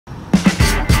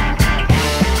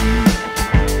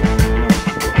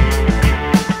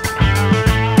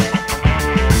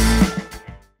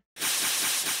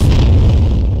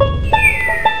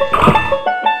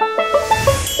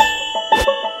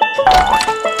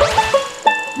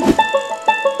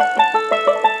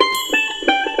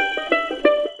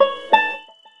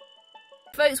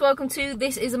welcome to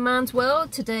This Is a Man's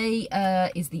World. Today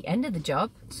is the end of the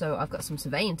job, so I've got some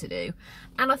surveying to do,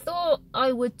 and I thought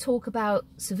I would talk about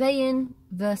surveying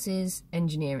versus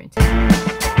engineering.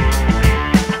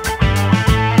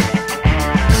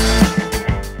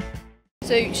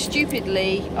 So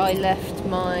stupidly I left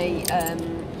my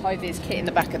high-vis kit in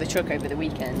the back of the truck over the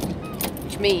weekend,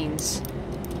 which means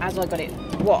as I got it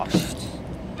washed,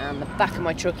 and the back of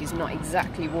my truck is not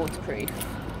exactly waterproof,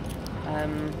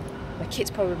 my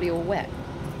kit's probably all wet.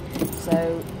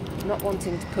 So, not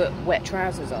wanting to put wet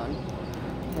trousers on,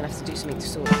 I'm gonna have to do something to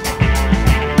sort it.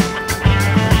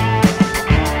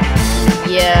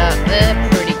 Yeah, they're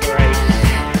pretty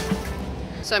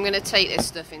gross. So I'm gonna take this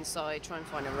stuff inside, try and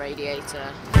find a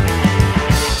radiator.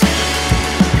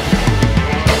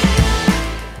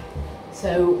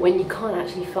 So when you can't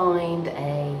actually find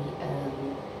a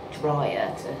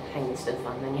dryer to hang the stuff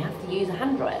on, then you have to use a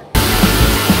hand dryer.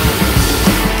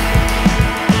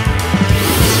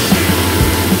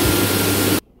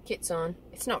 Kit's on.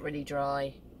 It's not really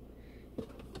dry,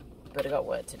 but I got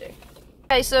work to do.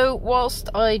 Okay, so whilst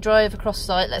I drive across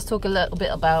site, let's talk a little bit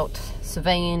about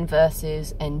surveying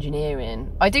versus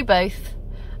engineering. I do both.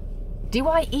 Do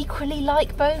I equally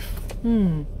like both?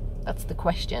 That's the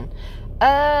question.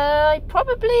 I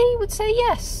probably would say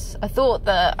yes. I thought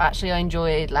that actually I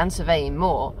enjoyed land surveying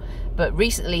more, but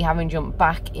recently having jumped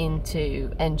back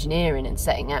into engineering and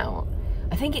setting out,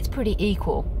 I think it's pretty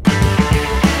equal.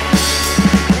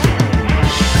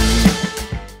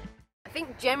 I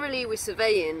think generally with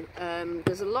surveying,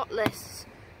 there's a lot less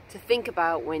to think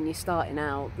about when you're starting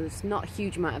out. There's not a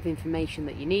huge amount of information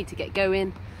that you need to get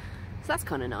going, so that's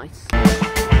kind of nice.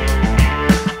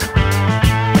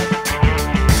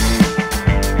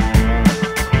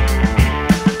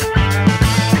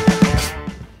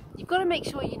 You've got to make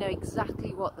sure you know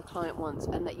exactly what the client wants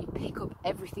and that you pick up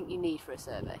everything you need for a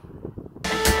survey.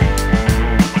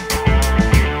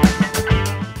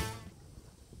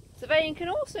 Surveying can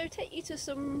also take you to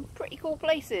some pretty cool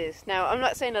places. Now, I'm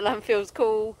not saying a landfill's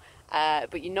cool,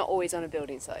 but you're not always on a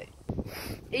building site.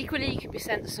 Equally, you can be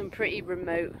sent to some pretty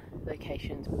remote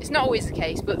locations. It's not always the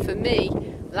case, but for me,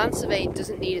 land surveying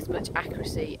doesn't need as much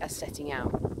accuracy as setting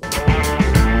out.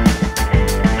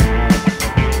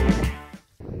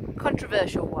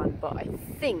 Controversial one, but I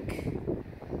think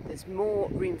there's more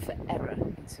room for error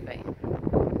in surveying.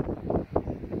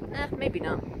 Maybe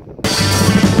not.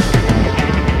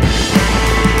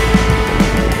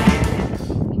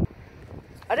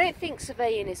 I don't think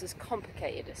surveying is as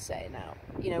complicated as setting out.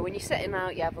 You know, when you're setting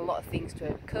out, you have a lot of things to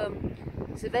overcome.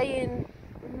 Surveying,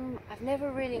 I've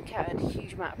never really encountered a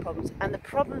huge amount of problems, and the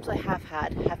problems I have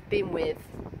had have been with,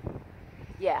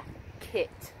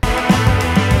 kit.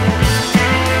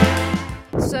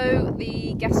 So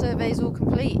the gas survey is all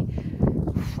complete.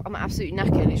 I'm absolutely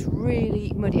knackered. It's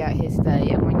really muddy out here today,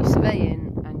 and when you're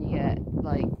surveying and you get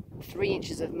like 3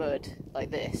 inches of mud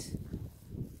like this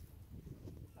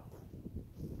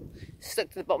stuck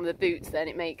to the bottom of the boots, then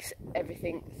it makes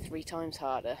everything 3 times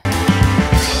harder.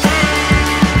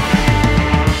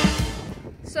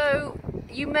 So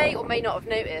you may or may not have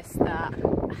noticed that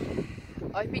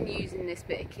I've been using this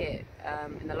bit of kit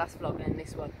in the last vlog and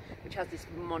this one, which has this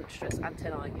monstrous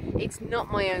antennae. It's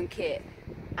not my own kit,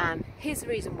 and here's the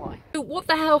reason why. So what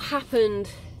the hell happened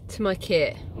to my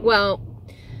kit? Well,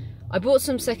 I bought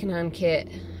some secondhand kit,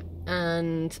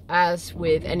 and as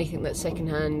with anything that's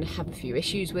secondhand, have a few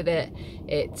issues with it.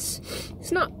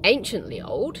 It's not anciently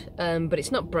old, but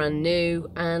it's not brand new,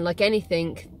 and like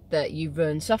anything that you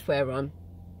run software on,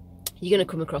 you're going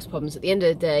to come across problems. At the end of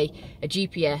the day, a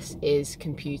GPS is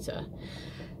computer.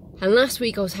 And last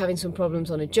week I was having some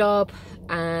problems on a job,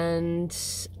 and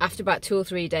after about 2 or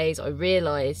 3 days I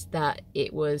realised that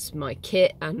it was my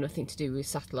kit and nothing to do with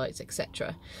satellites,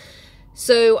 etc.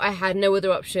 So I had no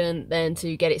other option than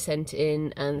to get it sent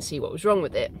in and see what was wrong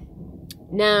with it.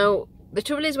 Now, the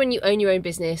trouble is when you own your own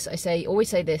business, always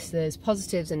say this, there's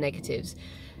positives and negatives.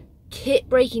 Kit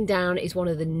breaking down is one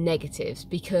of the negatives,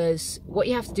 because what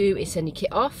you have to do is send your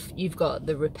kit off. You've got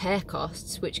the repair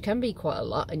costs, which can be quite a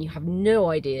lot, and you have no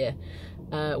idea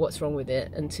what's wrong with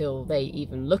it until they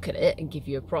even look at it and give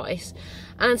you a price.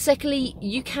 And secondly,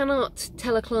 you cannot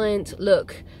tell a client,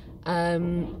 look,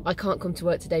 I can't come to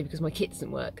work today because my kit doesn't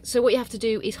work. So what you have to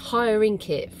do is hire in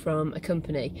kit from a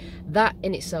company. That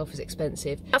in itself is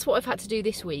expensive. That's what I've had to do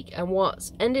this week, and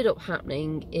what's ended up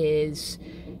happening is,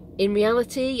 in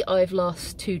reality, I've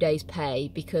lost 2 days' pay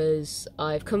because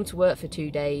I've come to work for 2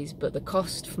 days, but the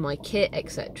cost for my kit,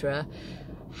 etc.,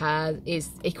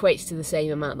 equates to the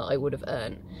same amount that I would have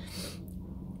earned.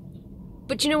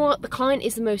 But you know what? The client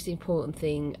is the most important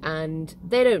thing, and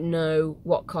they don't know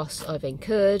what costs I've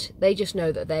incurred. They just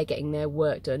know that they're getting their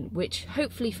work done, which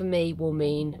hopefully for me will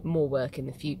mean more work in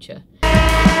the future.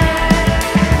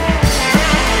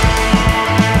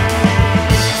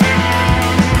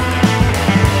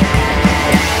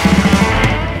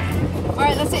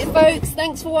 Alright, that's it folks.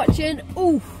 Thanks for watching.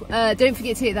 Don't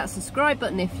forget to hit that subscribe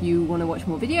button if you want to watch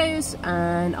more videos,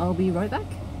 and I'll be right back.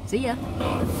 See ya.